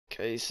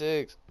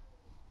86.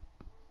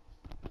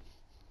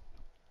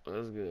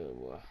 That's good,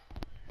 boy.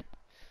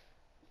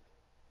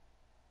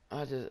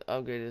 I just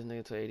upgraded this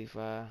nigga to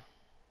 85.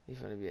 He's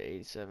gonna be at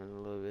 87 in a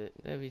little bit.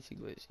 That VT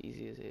glitch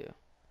easy as hell.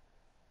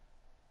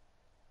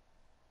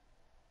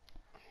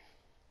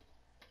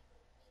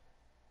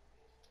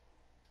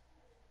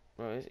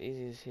 Bro, it's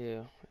easy as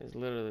hell. It's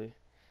literally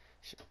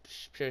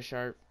pure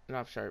sharp,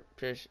 not sharp,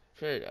 pure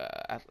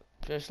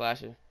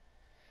slasher.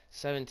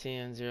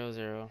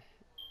 7-10-0-0.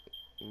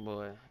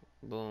 Boy,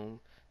 boom.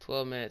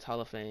 12 minutes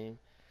Hall of Fame.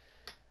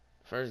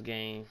 First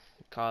game,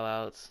 call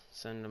outs,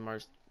 send to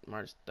March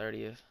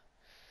 30th.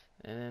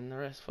 And then the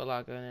rest for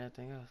locker and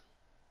everything else.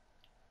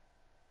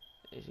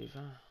 Is you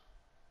fine?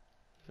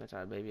 You gonna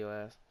try to baby your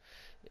ass?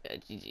 Yeah,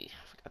 GG.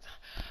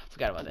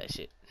 Forgot about that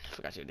shit.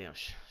 Forgot your damn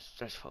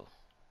stressful.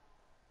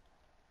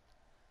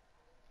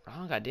 I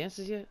don't got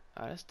dances yet?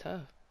 Oh, that's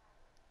tough.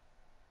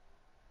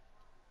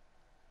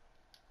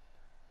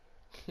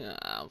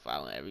 I'm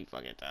following every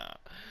fucking time.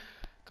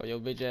 Call your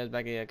bitch ass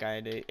back in here,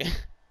 kinda.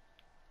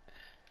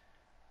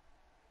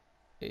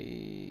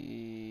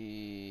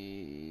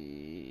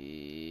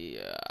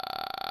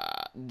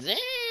 Dang.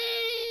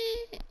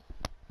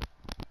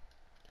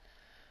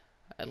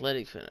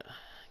 Athletic finna.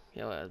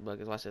 Yo ass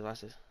buckets. Watch this,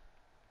 watch this.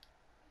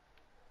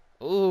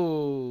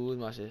 Ooh, what's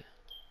my shit?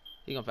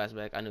 He gonna pass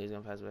back. I knew he was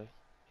gonna pass back.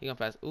 He gonna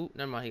pass. Ooh,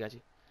 never mind. He got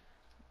you.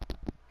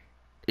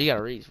 You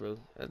gotta reach, bro.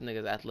 That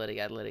nigga's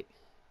athletic.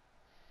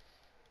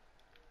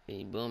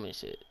 He booming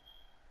shit.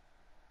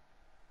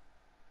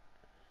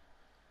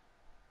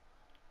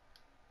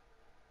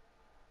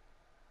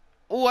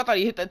 Ooh, I thought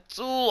he hit that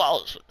too. I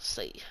was gonna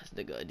say, this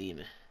nigga a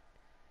demon.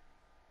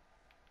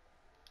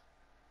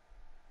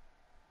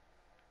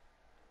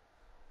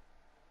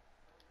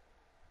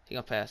 He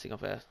gonna pass. He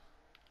gonna pass.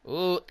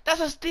 Ooh,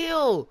 that's a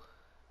steal.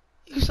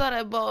 You saw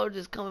that ball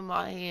just come in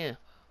my hand.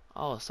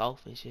 All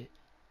soft and shit.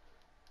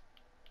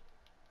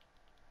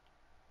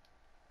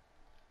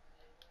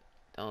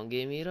 Don't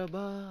give me the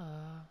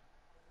ball.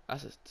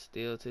 That's a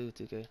steal too,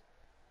 2K.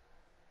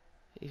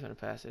 He finna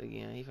pass it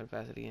again. He finna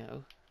pass it again.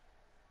 Oh.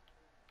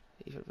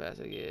 He finna pass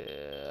it again.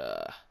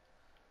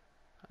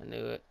 I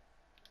knew it.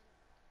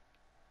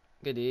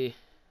 Good D.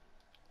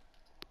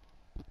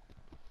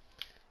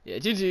 Yeah,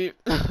 GG.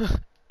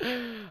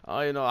 I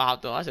don't even know I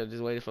hopped on. I should have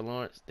just waited for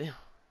Lawrence. Damn.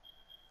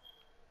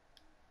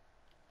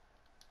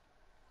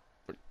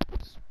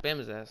 Spam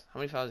his ass. How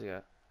many fouls you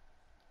got?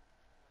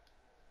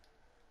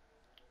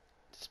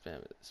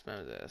 Spam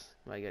his ass.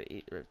 Might get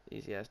an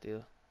easy ass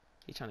deal.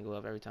 He trying to go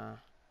up every time.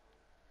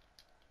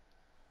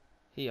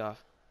 He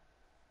off.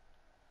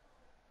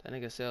 That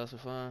nigga sells for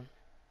fun.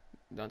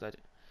 Don't touch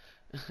it.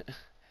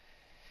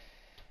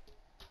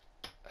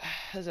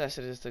 His ass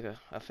should just took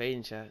a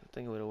fading shot. I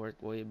think it would have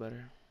worked way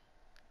better.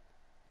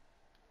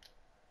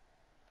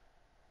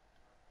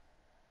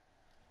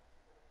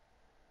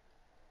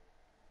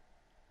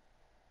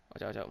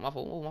 Watch out, watch out. My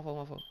fault. Oh, my fault,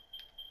 my fault.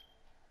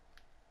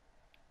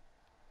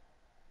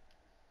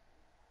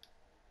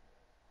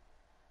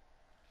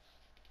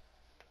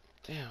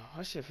 Damn,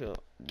 I should feel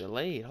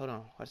delayed. Hold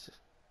on. Watch this.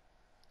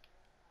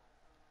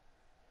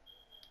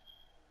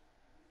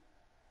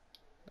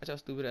 Watch your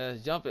stupid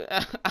ass jumping.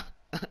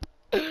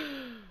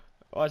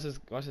 Watch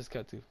this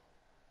cut too.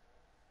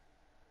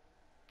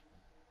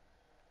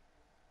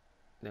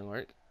 Didn't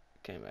work.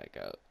 Came back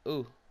out.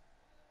 Ooh.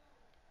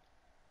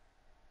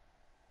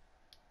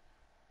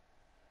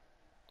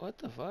 What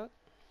the fuck?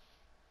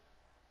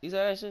 You saw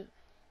that shit?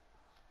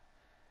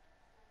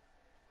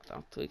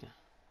 I'm tweaking.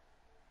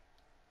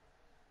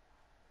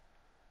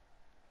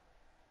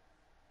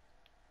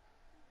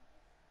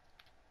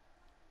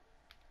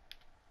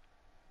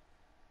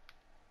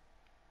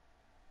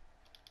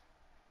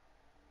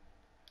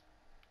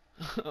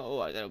 Oh,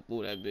 I gotta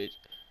boo that bitch.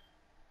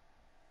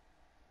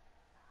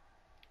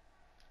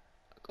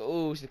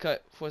 Oh, she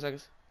cut. 4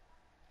 seconds.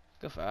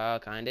 Good foul,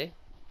 kinda.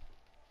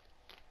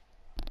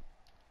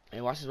 Hey,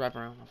 watch this wrap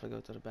around. I'm gonna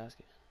go to the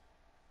basket.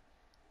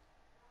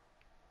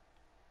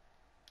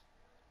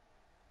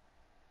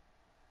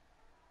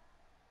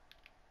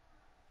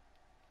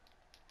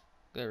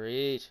 Good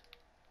reach.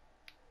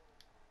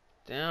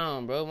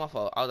 Damn, bro. My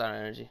fault. I was out of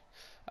energy.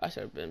 I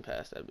should have been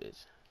past that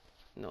bitch.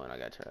 Knowing I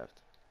got trapped.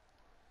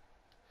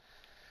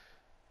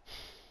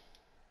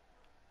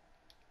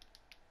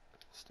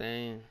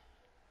 Stain.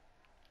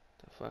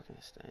 The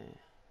fucking stain.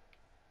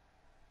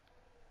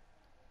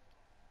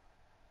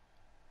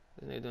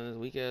 This nigga doing this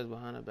weak ass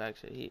behind the back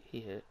shit. He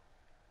hit.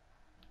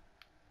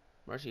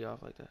 Mercy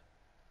off like that.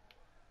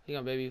 He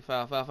gonna baby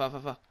foul.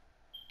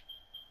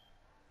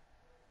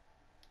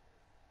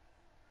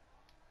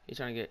 He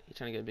trying to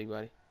get a big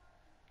body.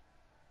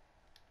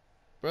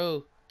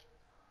 Bro.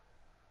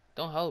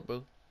 Don't help,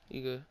 bro.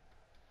 You good.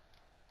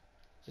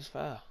 Just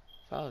foul.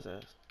 Foul his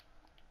ass.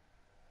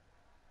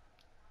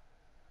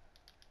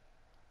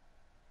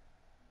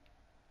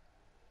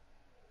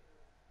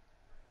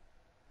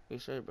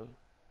 Good shit, bro.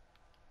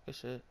 Good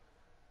shit.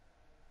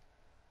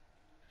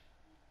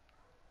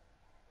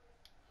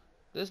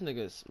 This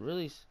nigga's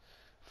really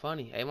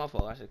funny. Hey, my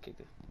fault. I should have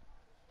kicked it.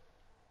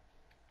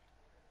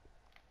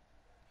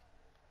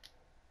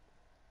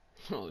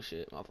 Oh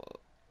shit, my fault.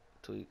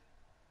 Tweak.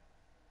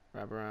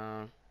 Wrap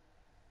around.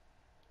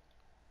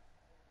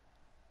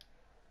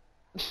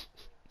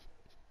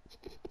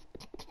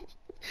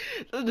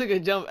 This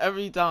nigga jump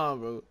every time,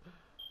 bro.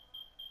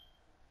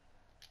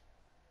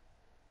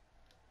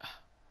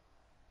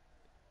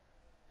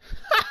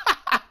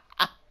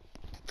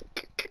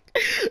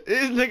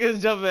 These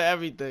niggas jumping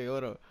everything.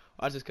 Hold on.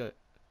 Watch this cut.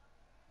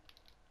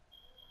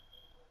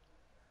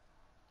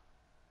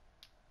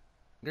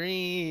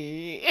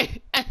 Green.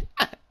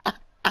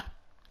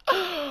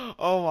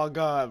 Oh my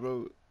god,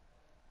 bro.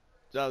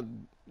 Y'all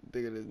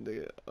think of this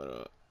nigga. Hold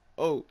on.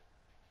 Oh.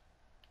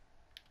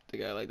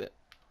 Think I like that.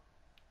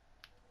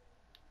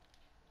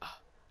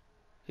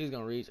 He's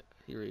gonna reach.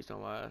 He reached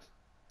on my ass.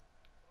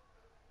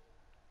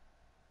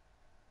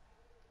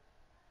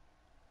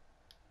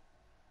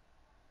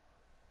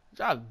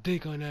 Drop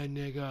dick on that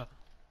nigga.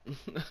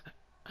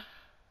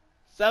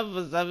 7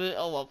 for 7.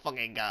 Oh my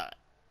fucking god.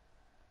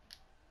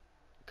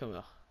 Come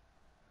here.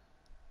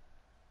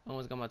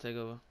 Almost got my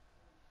takeover.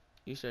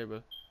 You straight,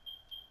 bro.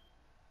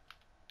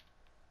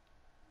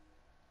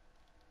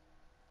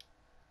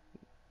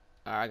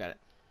 Alright, I got it.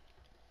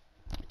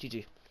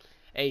 GG.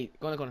 Hey,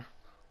 go in the corner.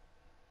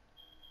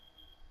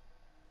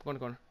 Go in the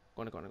corner.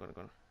 Go in the corner. Go in the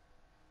corner.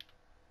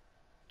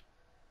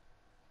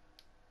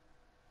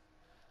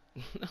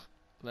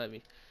 Let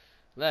me.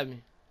 Let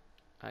me.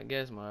 I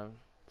guess, Marvin.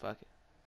 Fuck it.